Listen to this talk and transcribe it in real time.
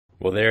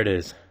Well, there it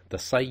is. The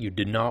sight you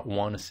did not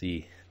want to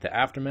see. The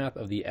aftermath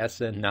of the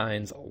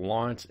SN9's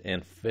launch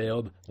and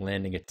failed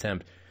landing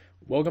attempt.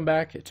 Welcome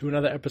back to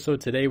another episode.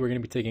 Today we're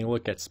going to be taking a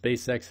look at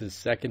SpaceX's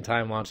second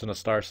time launching a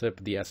Starship,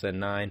 the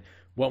SN9.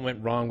 What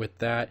went wrong with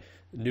that,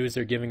 news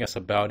they're giving us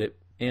about it,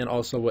 and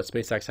also what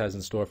SpaceX has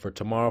in store for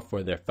tomorrow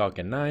for their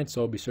Falcon 9.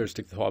 So be sure to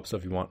stick to the whole episode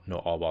if you want to know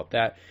all about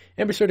that.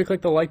 And be sure to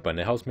click the like button.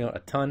 It helps me out a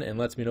ton and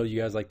lets me know you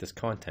guys like this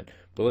content.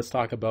 But let's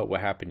talk about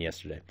what happened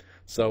yesterday.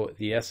 So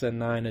the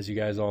SN9, as you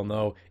guys all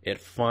know, it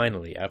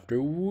finally,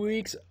 after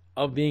weeks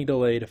of being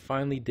delayed,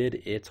 finally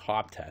did its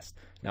hop test.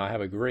 Now I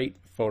have a great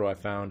photo I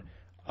found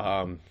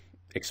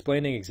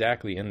explaining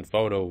exactly in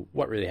photo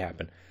what really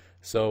happened.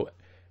 So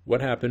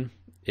what happened,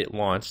 it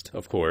launched,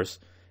 of course.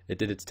 It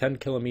did its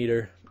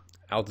 10-kilometer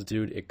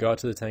altitude. It got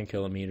to the 10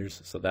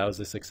 kilometers, so that was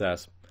a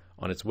success.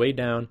 On its way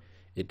down,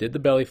 it did the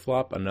belly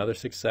flop, another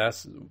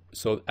success.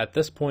 So at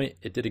this point,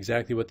 it did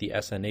exactly what the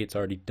SN8's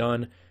already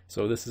done.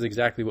 So this is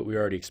exactly what we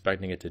were already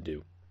expecting it to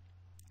do.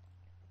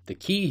 The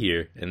key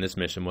here in this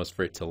mission was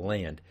for it to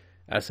land.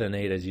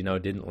 SN8, as you know,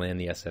 didn't land.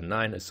 The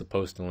SN9 is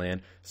supposed to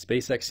land.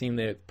 SpaceX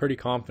seemed pretty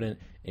confident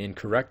in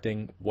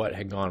correcting what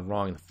had gone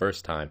wrong the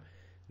first time.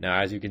 Now,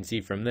 as you can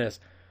see from this,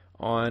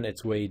 on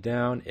its way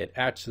down, it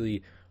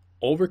actually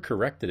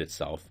overcorrected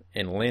itself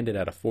and landed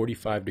at a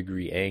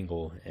 45-degree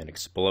angle and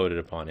exploded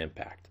upon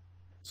impact.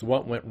 So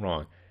what went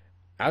wrong?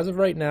 As of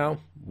right now,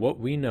 what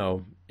we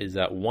know is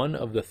that one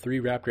of the 3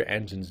 Raptor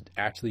engines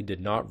actually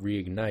did not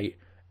reignite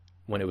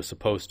when it was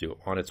supposed to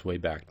on its way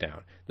back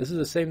down. This is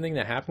the same thing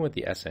that happened with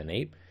the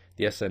SN8.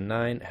 The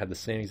SN9 had the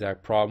same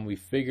exact problem. We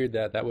figured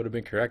that that would have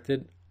been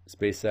corrected.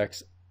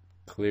 SpaceX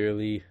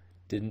clearly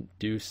didn't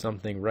do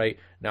something right.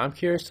 Now I'm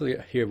curious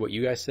to hear what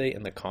you guys say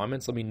in the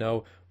comments. Let me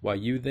know why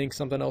you think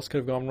something else could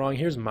have gone wrong.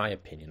 Here's my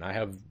opinion.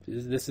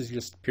 This is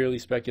just purely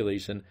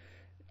speculation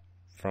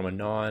from a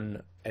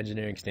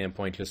non-engineering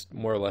standpoint, just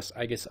more or less,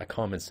 I guess, a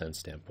common sense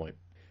standpoint.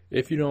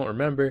 If you don't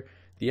remember,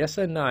 the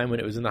SN9, when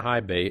it was in the high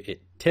bay,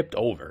 it tipped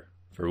over,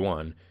 for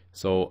one.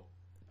 So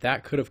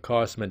that could have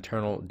caused some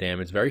internal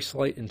damage, very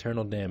slight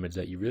internal damage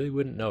that you really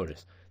wouldn't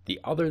notice. The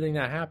other thing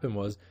that happened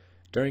was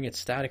during its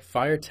static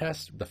fire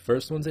test, the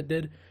first ones it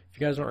did, if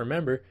you guys don't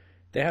remember,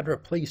 they had to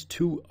replace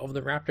 2 of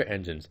the Raptor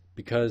engines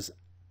because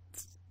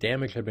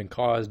damage had been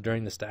caused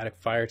during the static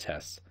fire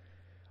tests.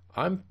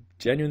 I'm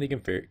genuinely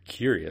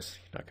curious,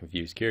 not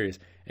confused, curious.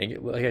 And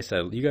like I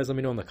said, you guys let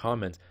me know in the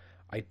comments.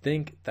 I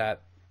think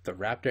that the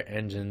Raptor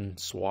engine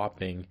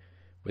swapping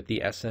with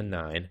the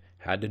SN9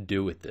 had to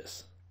do with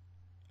this.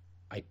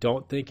 I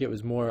don't think it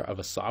was more of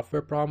a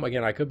software problem.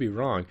 Again, I could be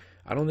wrong.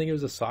 I don't think it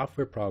was a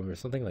software problem or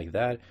something like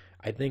that.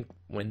 I think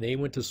when they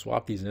went to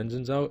swap these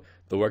engines out,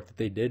 the work that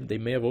they did, they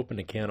may have opened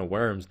a can of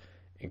worms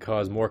and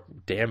caused more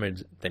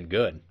damage than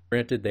good.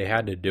 Granted, they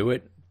had to do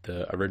it.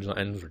 The original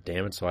engines were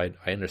damaged, so I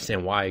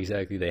understand why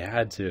exactly they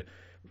had to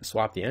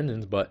swap the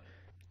engines. But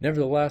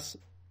nevertheless,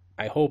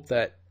 I hope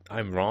that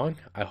I'm wrong.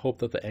 I hope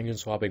that the engine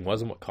swapping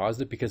wasn't what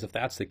caused it, because if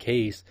that's the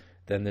case,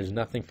 then there's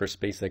nothing for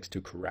SpaceX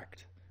to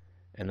correct.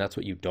 And that's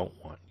what you don't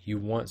want. You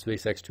want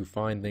SpaceX to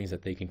find things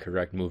that they can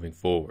correct moving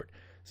forward.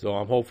 So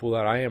I'm hopeful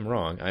that I am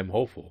wrong. I'm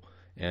hopeful.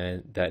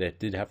 And that it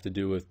did have to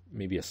do with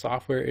maybe a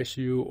software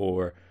issue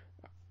or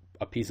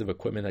a piece of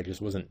equipment that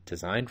just wasn't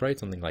designed right,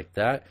 something like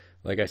that.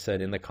 Like I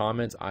said, in the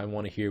comments, I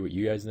want to hear what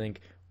you guys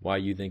think, why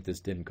you think this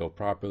didn't go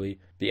properly.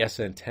 The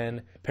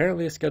SN10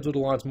 apparently is scheduled to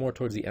launch more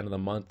towards the end of the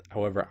month.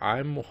 However,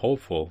 I'm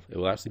hopeful it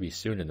will actually be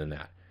sooner than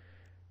that.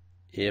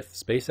 If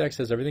SpaceX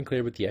has everything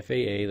clear with the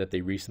FAA that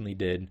they recently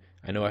did,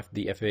 I know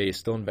the FAA is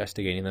still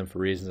investigating them for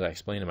reasons I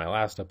explained in my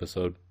last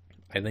episode.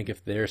 I think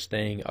if they're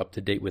staying up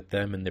to date with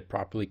them and they're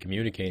properly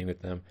communicating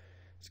with them,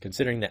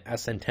 considering that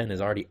SN10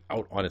 is already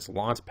out on its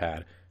launch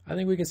pad, I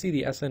think we can see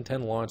the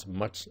SN10 launch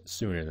much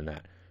sooner than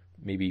that.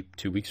 Maybe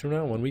 2 weeks from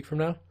now, 1 week from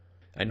now.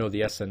 I know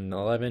the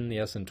SN11, the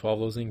SN12,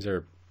 those things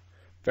are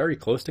very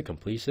close to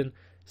completion.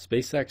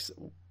 SpaceX,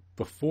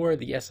 before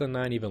the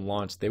SN9 even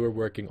launched, they were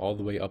working all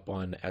the way up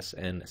on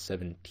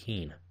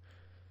SN17.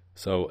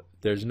 So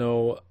there's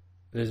no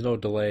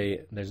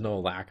delay, there's no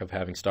lack of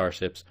having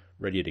Starships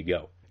ready to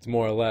go. It's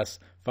more or less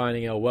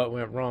finding out what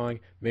went wrong,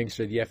 making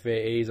sure the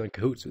FAA is on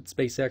cahoots with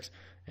SpaceX,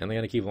 and they're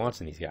going to keep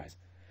launching these guys.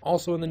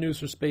 Also in the news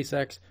for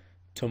SpaceX,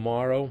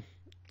 tomorrow,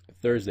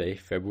 Thursday,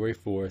 February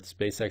 4th,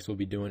 SpaceX will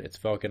be doing its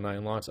Falcon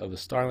 9 launch of the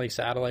Starlink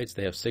satellites.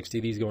 They have 60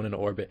 of these going into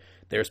orbit.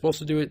 They were supposed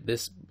to do it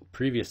this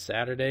previous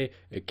Saturday.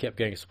 It kept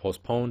getting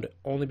postponed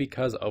only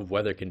because of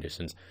weather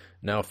conditions.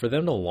 Now, for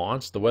them to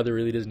launch, the weather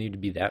really doesn't need to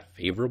be that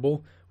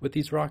favorable with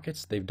these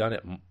rockets. They've done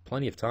it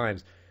plenty of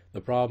times.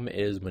 The problem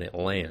is when it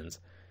lands.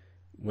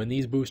 When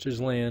these boosters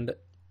land,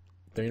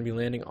 they're going to be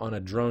landing on a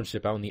drone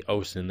ship out in the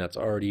ocean that's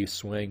already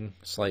swaying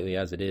slightly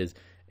as it is.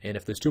 And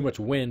if there's too much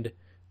wind,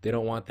 they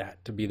don't want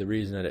that to be the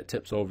reason that it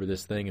tips over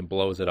this thing and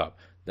blows it up.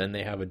 Then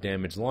they have a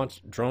damaged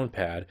launch drone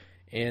pad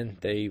and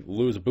they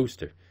lose a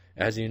booster.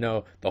 As you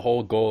know, the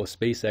whole goal of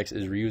SpaceX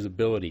is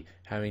reusability,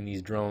 having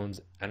these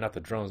drones, and not the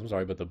drones, I'm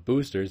sorry, but the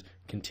boosters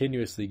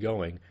continuously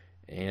going,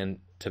 and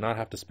to not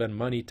have to spend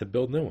money to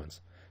build new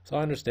ones. So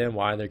I understand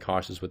why they're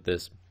cautious with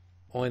this.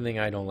 Only thing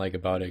I don't like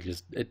about it is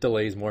just it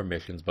delays more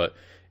missions, but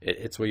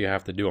it's what you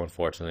have to do,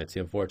 unfortunately. It's the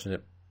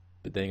unfortunate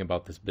thing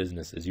about this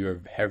business is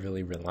you're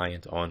heavily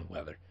reliant on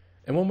weather.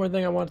 And one more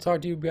thing I want to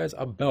talk to you guys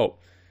about,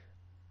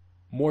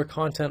 more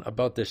content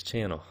about this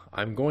channel.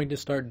 I'm going to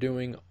start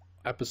doing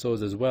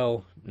episodes as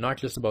well, not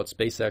just about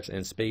SpaceX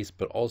and space,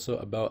 but also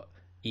about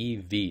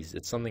EVs.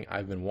 It's something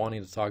I've been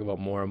wanting to talk about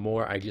more and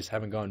more. I just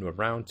haven't gotten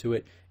around to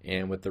it.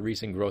 And with the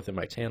recent growth in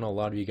my channel, a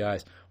lot of you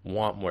guys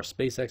want more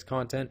SpaceX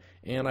content.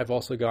 And I've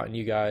also gotten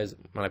you guys,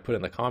 when I put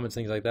in the comments,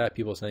 things like that,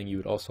 people saying you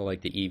would also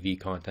like the EV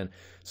content.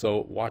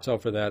 So watch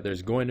out for that.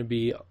 There's going to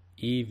be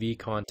EV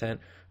content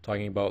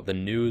talking about the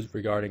news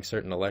regarding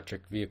certain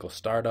electric vehicle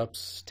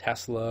startups,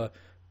 Tesla,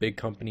 big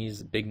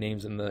companies, big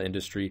names in the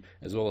industry,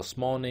 as well as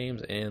small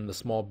names and the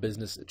small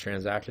business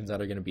transactions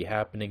that are going to be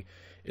happening.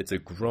 It's a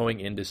growing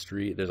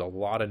industry. There's a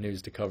lot of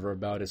news to cover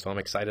about it, so I'm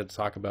excited to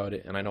talk about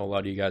it, and I know a lot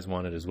of you guys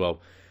want it as well.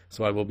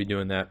 So I will be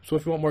doing that. So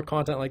if you want more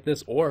content like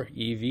this or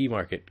EV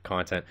market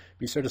content,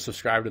 be sure to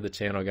subscribe to the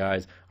channel,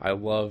 guys. I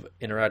love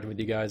interacting with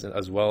you guys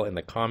as well in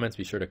the comments.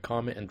 Be sure to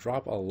comment and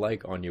drop a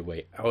like on your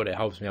way out. It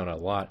helps me out a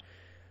lot.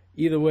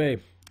 Either way,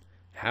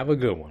 have a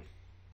good one.